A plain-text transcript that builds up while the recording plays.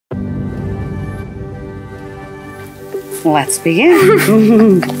Let's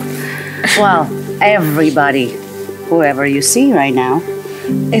begin. Well, everybody, whoever you see right now,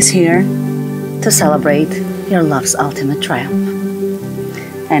 is here to celebrate your love's ultimate triumph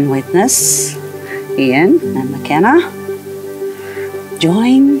and witness Ian and McKennah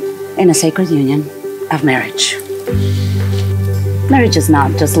join in a sacred union of marriage. Marriage is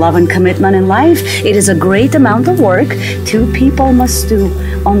not just love and commitment in life. It is a great amount of work two people must do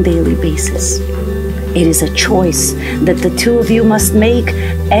on a daily basis. It is a choice that the two of you must make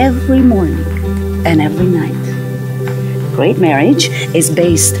every morning and every night. Great marriage is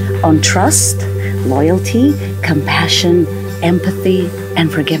based on trust, loyalty, compassion, empathy, and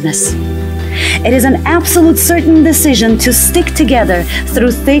forgiveness. It is an absolute certain decision to stick together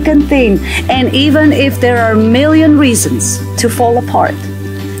through thick and thin, and even if there are a million reasons to fall apart,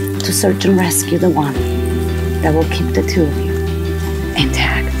 to search and rescue the one that will keep the two of you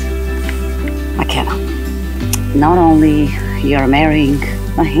intact. McKennah, not only you're marrying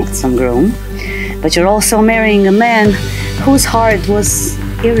a handsome groom, but you're also marrying a man whose heart was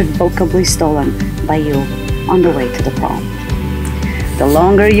irrevocably stolen by you on the way to the prom. The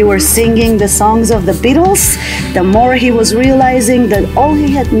longer you were singing the songs of the Beatles, the more he was realizing that all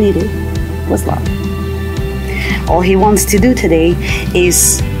he had needed was love. All he wants to do today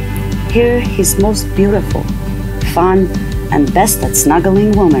is hear his most beautiful, fun, and best at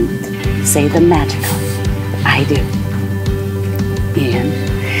snuggling woman say the magical, I do.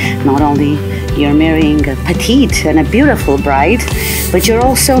 And not only you're marrying a petite and a beautiful bride, but you're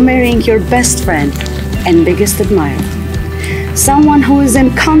also marrying your best friend and biggest admirer. Someone who is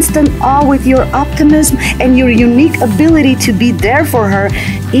in constant awe with your optimism and your unique ability to be there for her,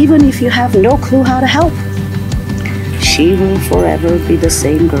 even if you have no clue how to help. She will forever be the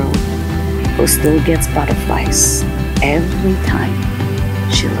same girl who still gets butterflies every time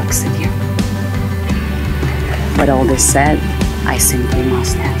she looks at you. But all this said, I simply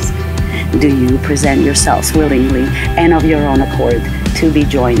must ask, do you present yourselves willingly and of your own accord to be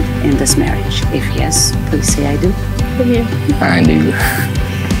joined in this marriage? If yes, please say I do. I do.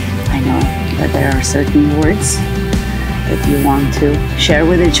 I know that there are certain words that you want to share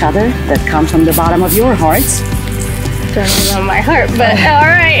with each other that come from the bottom of your hearts. Don't know my heart, but all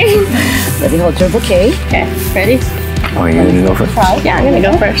right. Let me hold your bouquet. Okay, ready? Oh, you're gonna go first? Yeah, I'm gonna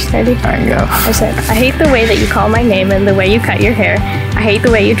go first. Ready? All right, go. I said, I hate the way that you call my name and the way you cut your hair. I hate the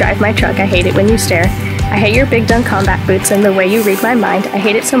way you drive my truck. I hate it when you stare. I hate your big dun combat boots and the way you read my mind. I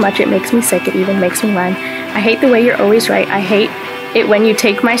hate it so much it makes me sick. It even makes me rhyme. I hate the way you're always right. I hate it when you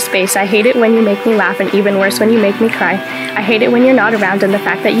take my space. I hate it when you make me laugh, and even worse when you make me cry. I hate it when you're not around and the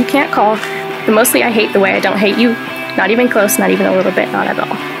fact that you can't call. But mostly I hate the way I don't hate you. Not even close, not even a little bit, not at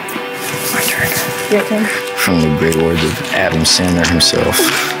all. My turn. Your turn. From the great words of Adam Sandler himself.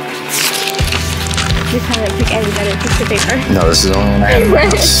 You kind of pick any better piece of paper. No, this is the only one I have in my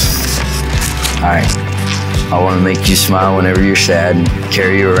house. Alright. I want to make you smile whenever you're sad,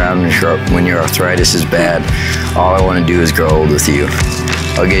 carry you around when your arthritis is bad. All I want to do is grow old with you.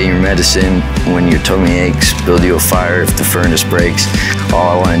 I'll get your medicine when your tummy aches, build you a fire if the furnace breaks.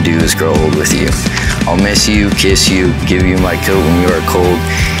 All I want to do is grow old with you. I'll miss you, kiss you, give you my coat when you are cold.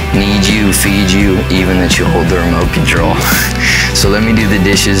 Need you, feed you, even that you hold the remote control. So let me do the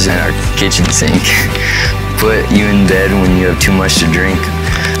dishes in our kitchen sink. Put you in bed when you have too much to drink.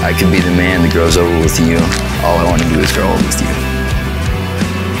 I could be the man that grows old with you. All I want to do is grow old with you.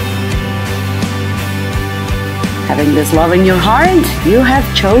 Having this love in your heart, you have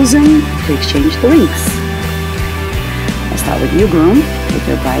chosen to exchange the rings. I'll start with you, groom. Take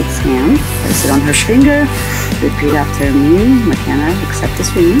your bride's hand, place it on her finger. Repeat after me. McKennah, accept this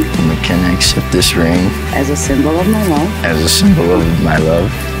ring. McKennah, accept this ring. As a symbol of my love. As a symbol of my love.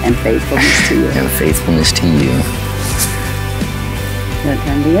 And faithfulness to you. And faithfulness to you. Your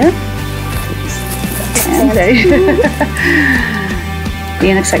turn, dear. And there you go.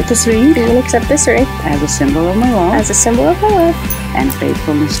 Ian, accept this ring. Ian, accept this ring. As a symbol of my love. As a symbol of my love. And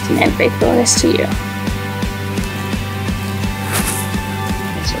faithfulness to you. And faithfulness to you.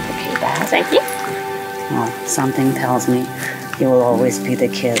 Here's your bouquet back. Thank you. Well, something tells me you will always be the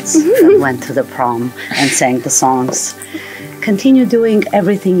kids that went to the prom and sang the songs. Continue doing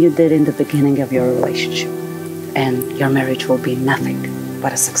everything you did in the beginning of your relationship, and your marriage will be nothing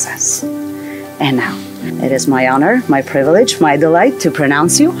but a success. And now, it is my honor, my privilege, my delight to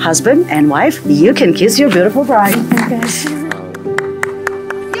pronounce you husband and wife. You can kiss your beautiful bride. Okay.